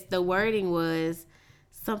says the wording was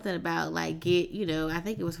something about like get, I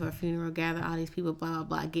think it was for a funeral, gather all these people, blah blah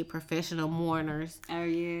blah, get professional mourners. Oh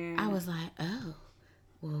yeah. I was like, oh,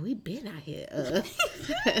 well, we been out here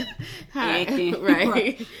acting,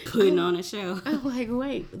 right, putting on a show. I'm like,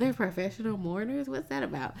 wait, they're professional mourners? What's that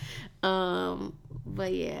about?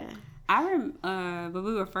 But yeah, when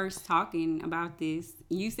we were first talking about this,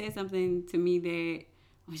 you said something to me that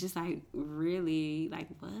was just like, really, like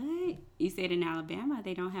what? You said in Alabama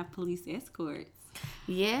they don't have police escorts.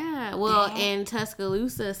 Yeah, well, in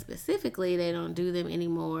Tuscaloosa specifically, they don't do them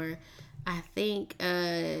anymore. I think,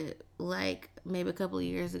 like maybe a couple of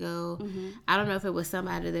years ago, I don't know if it was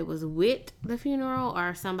somebody that was with the funeral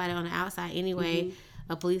or somebody on the outside. Anyway,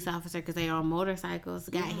 a police officer, because they are on motorcycles,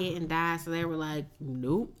 got hit and died. So they were like,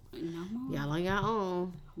 nope, no more. Y'all on your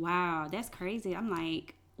own. Wow, that's crazy. I'm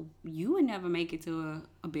like, you would never make it to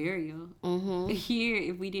a burial here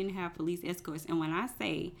if we didn't have police escorts. And when I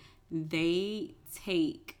say they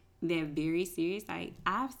take that very serious, like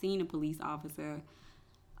I've seen a police officer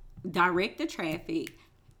direct the traffic,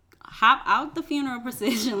 hop out the funeral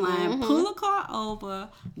procession line, pull a car over,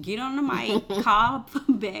 get on the mic, call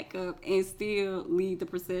back up, and still lead the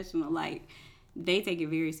processional. Like, they take it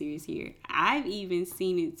very serious here. I've even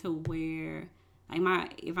seen it to where, like,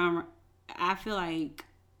 I feel like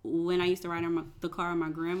when I used to ride in the car with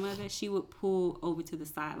my grandmother, she would pull over to the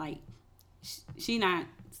side, like, she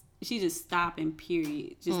just stopping,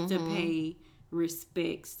 period, just to pay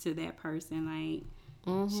respects to that person, like.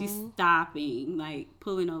 She's stopping, like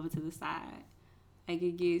pulling over to the side. Like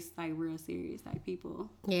it gets like real serious, like people.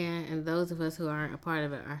 Yeah, and those of us who aren't a part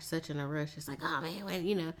of it are such in a rush. It's like, oh man, wait,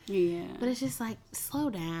 Yeah. But it's just like, slow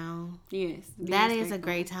down. Yes. That is a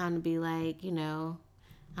great time to be like,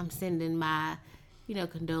 I'm sending my,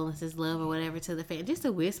 condolences, love, or whatever to the family. Just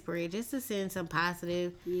to whisper it, just to send some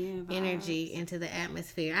positive energy into the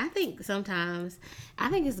atmosphere. I think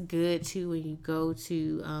it's good too when you go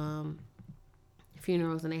to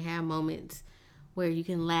funerals and they have moments where you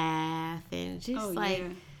can laugh and just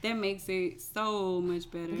that makes it so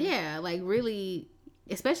much better. Yeah, like really,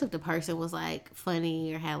 especially if the person was like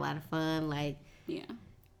funny or had a lot of fun. Like, yeah,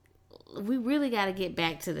 we really got to get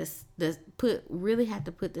back to this. Really have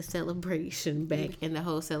to put the celebration back in the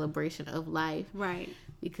whole celebration of life, right?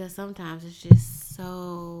 Because sometimes it's just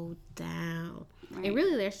so down, and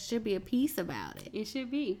really there should be a piece about it. It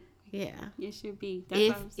should be. Yeah, it should be.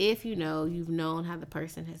 If you've known how the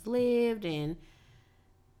person has lived and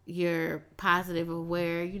you're positive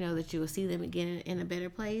aware, that you will see them again in a better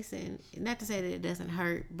place. And not to say that it doesn't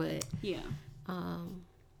hurt, but yeah, I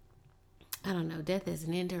don't know. Death is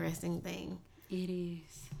an interesting thing. It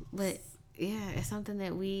is, but yeah, it's something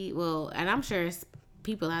that and I'm sure it's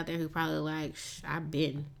people out there who probably like, I've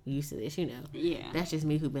been used to this, Yeah. That's just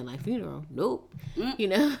me who've been like, funeral, nope.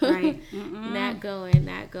 Right. Not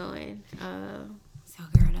going. So,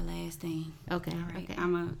 girl, the last thing. Okay. All right.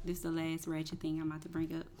 Okay. This is the last ratchet thing I'm about to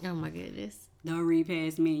bring up. Oh, my goodness. The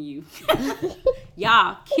repass menu.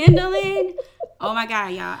 Y'all, kindling. Oh, my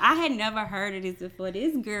God, y'all. I had never heard of this before.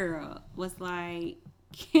 This girl was like,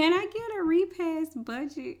 can I get a repass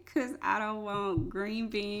budget? Because I don't want green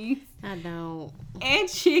beans. I don't. And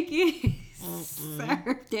chicken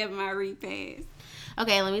served at my repass.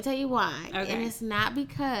 Okay, let me tell you why. Okay. And it's not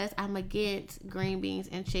because I'm against green beans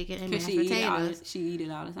and chicken and mashed potatoes. She eat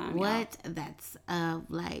it all the time. What? Y'all. That's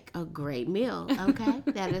like a great meal. Okay,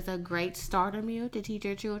 that is a great starter meal to teach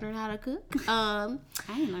your children how to cook. I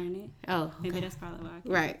ain't learned it. Oh, okay. Maybe that's probably why.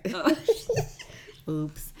 Right. Oh.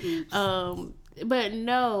 Oops. But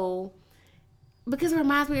no, because it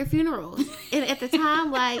reminds me of funerals. And at the time,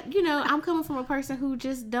 like, I'm coming from a person who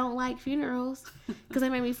just don't like funerals because they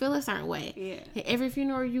make me feel a certain way. Yeah. And every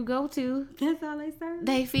funeral you go to, that's all they serve.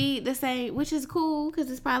 They feed the same, which is cool because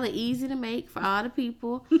it's probably easy to make for all the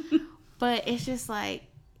people. But it's just like,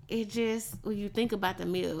 when you think about the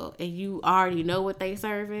meal and you already know what they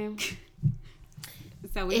serving.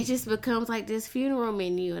 So it just becomes like this funeral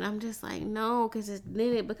menu, and I'm just like, no, because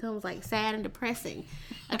then it becomes like sad and depressing.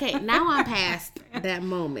 Okay, now I'm past that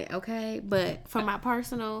moment, okay? But for my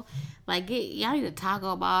personal, like, y'all need a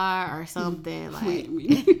taco bar or something. Like,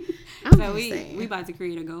 so we about to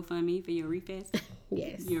create a GoFundMe for your repass.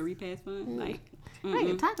 Yes, your repass fund. Like, right,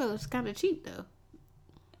 a taco is kind of cheap though.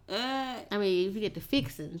 I mean, if you get the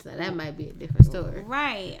fixings, so that might be a different story.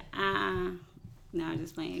 Right. No, I'm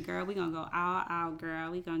just playing. Girl, we gonna go all out,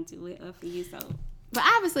 girl. We gonna do it up for you. So, but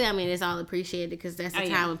obviously, I mean, it's all appreciated because that's the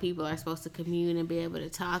time when people are supposed to commune and be able to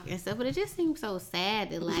talk and stuff. But it just seems so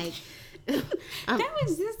sad that, like,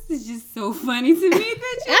 this is just so funny to me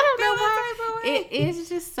that you I don't know why. It's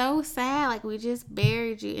just so sad. Like, we just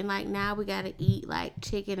buried you, and like now we gotta eat like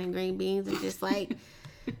chicken and green beans and just like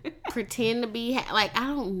pretend to be like, I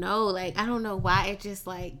don't know. Like, I don't know why it just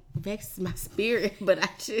like vexes my spirit, but I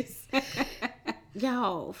just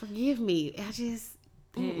y'all forgive me. I just.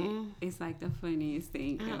 It's like the funniest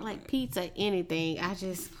thing. I don't like pizza, anything. I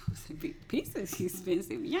just pizza's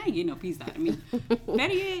expensive. You ain't getting no pizza out of me.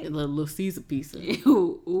 Better yet, a little Caesar pizza.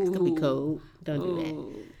 Ooh. It's gonna be cold. Don't do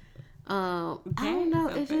that. I don't know.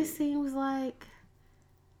 So it funny. Just seems like,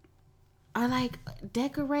 or like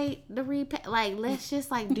decorate the like let's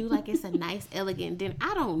just like do like it's a nice, elegant dinner.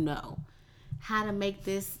 I don't know how to make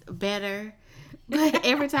this better, but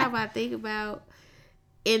every time I think about.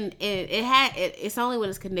 And it's only when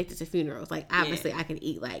it's connected to funerals. Like, obviously, I can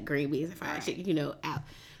eat like green beans and fried chicken, out.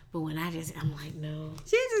 But when I'm like, no.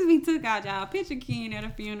 She just be took out, y'all. Picture Ken at a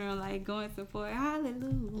funeral, like going to support.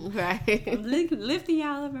 Hallelujah. Right. Lifting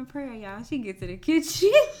y'all up in prayer, y'all. She get to the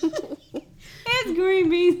kitchen. It's green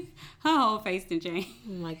beans. Her whole face to change.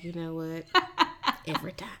 I'm like, you know what?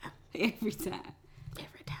 Every time. Every time.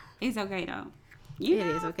 It's okay though. It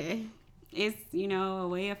is okay. It's, a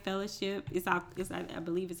way of fellowship. I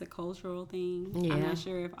believe it's a cultural thing. Yeah. I'm not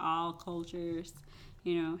sure if all cultures,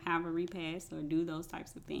 have a repast or do those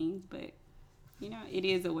types of things. But, it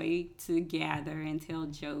is a way to gather and tell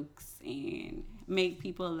jokes and make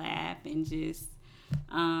people laugh and just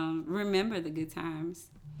remember the good times.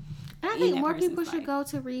 And I think more people should go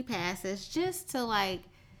to repasses just to, like,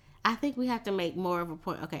 I think we have to make more of a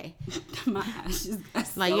point. Okay. My gosh.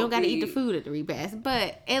 Like, you don't got to eat the food at the repast.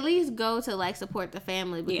 But at least go to, like, support the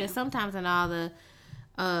family. Because sometimes in all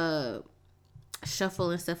the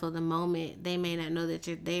shuffle and stuff of the moment, they may not know that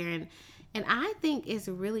you're there. And I think it's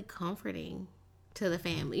really comforting to the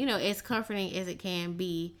family. As comforting as it can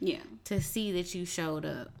be. Yeah. To see that you showed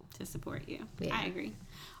up. To support you. Yeah. I agree.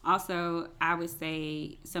 Also, I would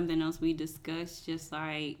say something else we discussed, just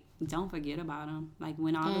like, don't forget about them. Like,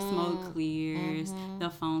 when all the smoke clears, the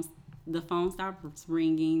phone stops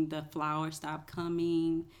ringing, the flowers stop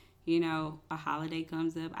coming, a holiday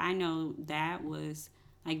comes up. I know that was,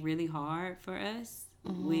 like, really hard for us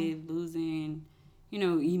with losing,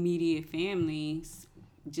 immediate families,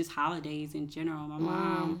 just holidays in general. My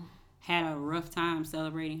mom had a rough time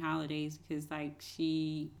celebrating holidays because, like,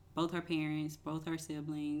 both her parents, both her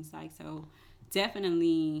siblings, like, so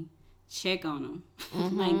definitely check on them.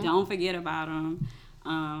 Like, don't forget about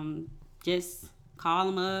them. Just call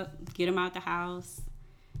them up, get them out the house.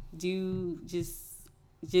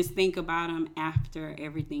 Just think about them after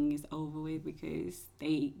everything is over with, because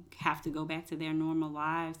they have to go back to their normal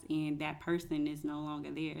lives and that person is no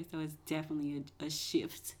longer there. So it's definitely a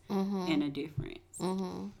shift and a difference.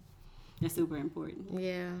 That's super important.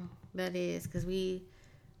 Yeah, that is, because we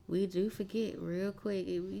do forget real quick.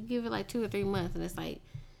 We give it like 2 or 3 months and it's like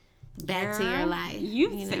back to your life.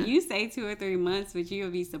 You say 2 or 3 months, but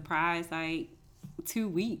you'll be surprised, like 2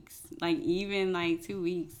 weeks, like even like 2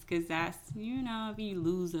 weeks, because that's, if you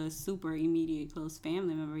lose a super immediate close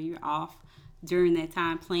family member, you're off during that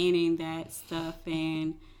time planning that stuff,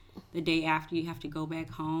 and the day after you have to go back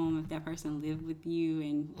home if that person lived with you,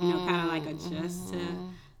 and kind of like adjust to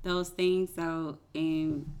those things. So,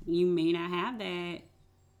 and you may not have that,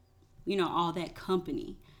 all that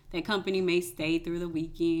company. That company may stay through the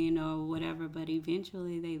weekend or whatever, but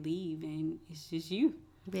eventually they leave and it's just you.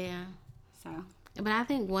 Yeah. So. But I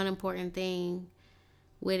think one important thing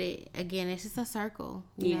with it, again, it's just a circle.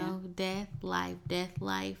 You know, death,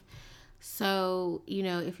 life. So,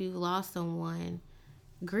 if you've lost someone,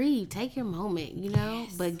 grieve, take your moment,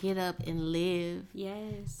 but get up and live.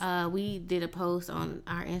 Yes. We did a post on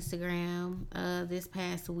our Instagram this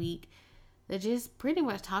past week that just pretty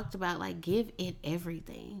much talked about, like, give it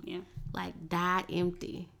everything. Yeah. Like, die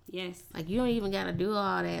empty. Yes. Like, you don't even got to do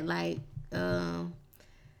all that, like,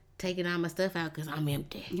 taking all my stuff out because I'm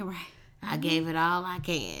empty. You're right. I gave it all I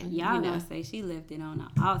can. Y'all gonna say she left it on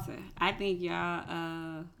the altar. I think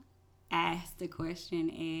y'all asked the question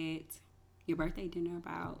at your birthday dinner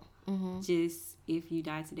about just, if you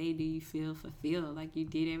die today, do you feel fulfilled? Like, you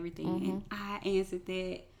did everything. And I answered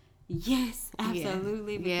that, yes,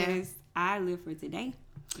 absolutely, because I live for today.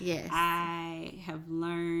 Yes. I have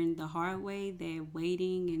learned the hard way that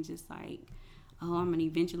waiting and just like, oh, I'm going to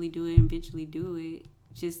eventually do it.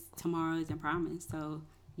 Just tomorrow isn't promised. So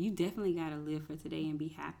you definitely got to live for today and be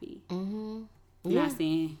happy. Yeah. Not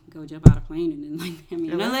saying go jump out of a plane and then like that. I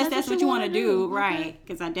mean, unless that's what you want to do, Okay. right?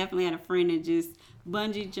 Because I definitely had a friend that just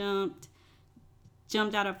bungee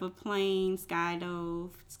jumped out of a plane, skydove,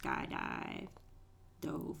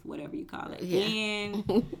 dove, whatever you call it,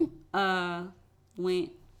 and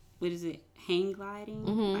went, what is it, hang gliding,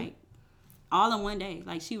 like all in one day.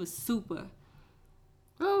 Like she was super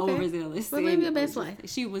overzealous. But live your best life.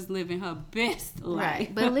 She was living her best life.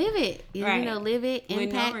 Right, but live it. Right. You know, live it. With no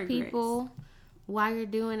Impact regrets. people while you're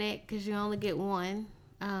doing it, because you only get one.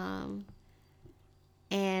 And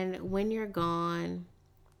when you're gone,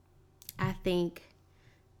 I think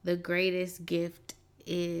the greatest gift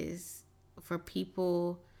is for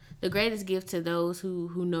people. The greatest gift to those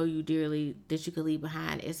who know you dearly that you could leave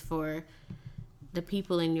behind is for the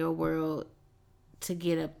people in your world to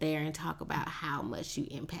get up there and talk about how much you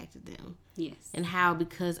impacted them. Yes. And how,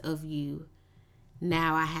 because of you,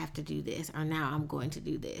 now I have to do this, or now I'm going to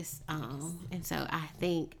do this. And so I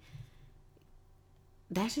think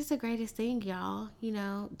that's just the greatest thing, y'all. You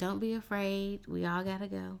know, don't be afraid. We all gotta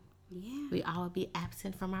go. Yeah. We all will be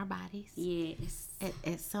absent from our bodies. Yes.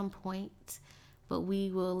 At some point. But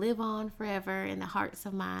we will live on forever in the hearts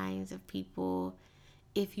and minds of people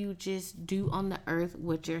if you just do on the earth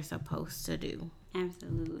what you're supposed to do.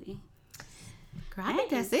 Absolutely. Girl, I think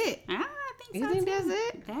that's it. I think You so think too. that's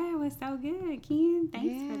it? That was so good, Ken.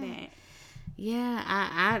 Thanks for that. Yeah,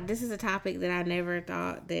 I this is a topic that I never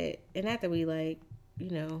thought that, and not that we went We're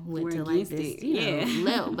to like against this, it.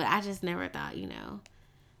 level, but I just never thought,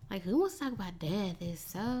 like, who wants to talk about death? It's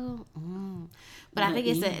so, but I think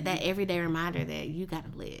it's that everyday reminder that you gotta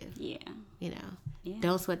live. Yeah. Yeah.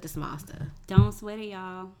 Don't sweat the small stuff. Don't sweat it,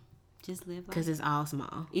 y'all. Just live life. Because it's all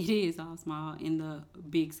small. It is all small in the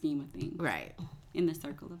big scheme of things. Right. In the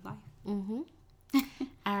circle of life.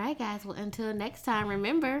 All right, guys. Well, until next time,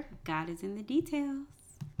 remember, God is in the details.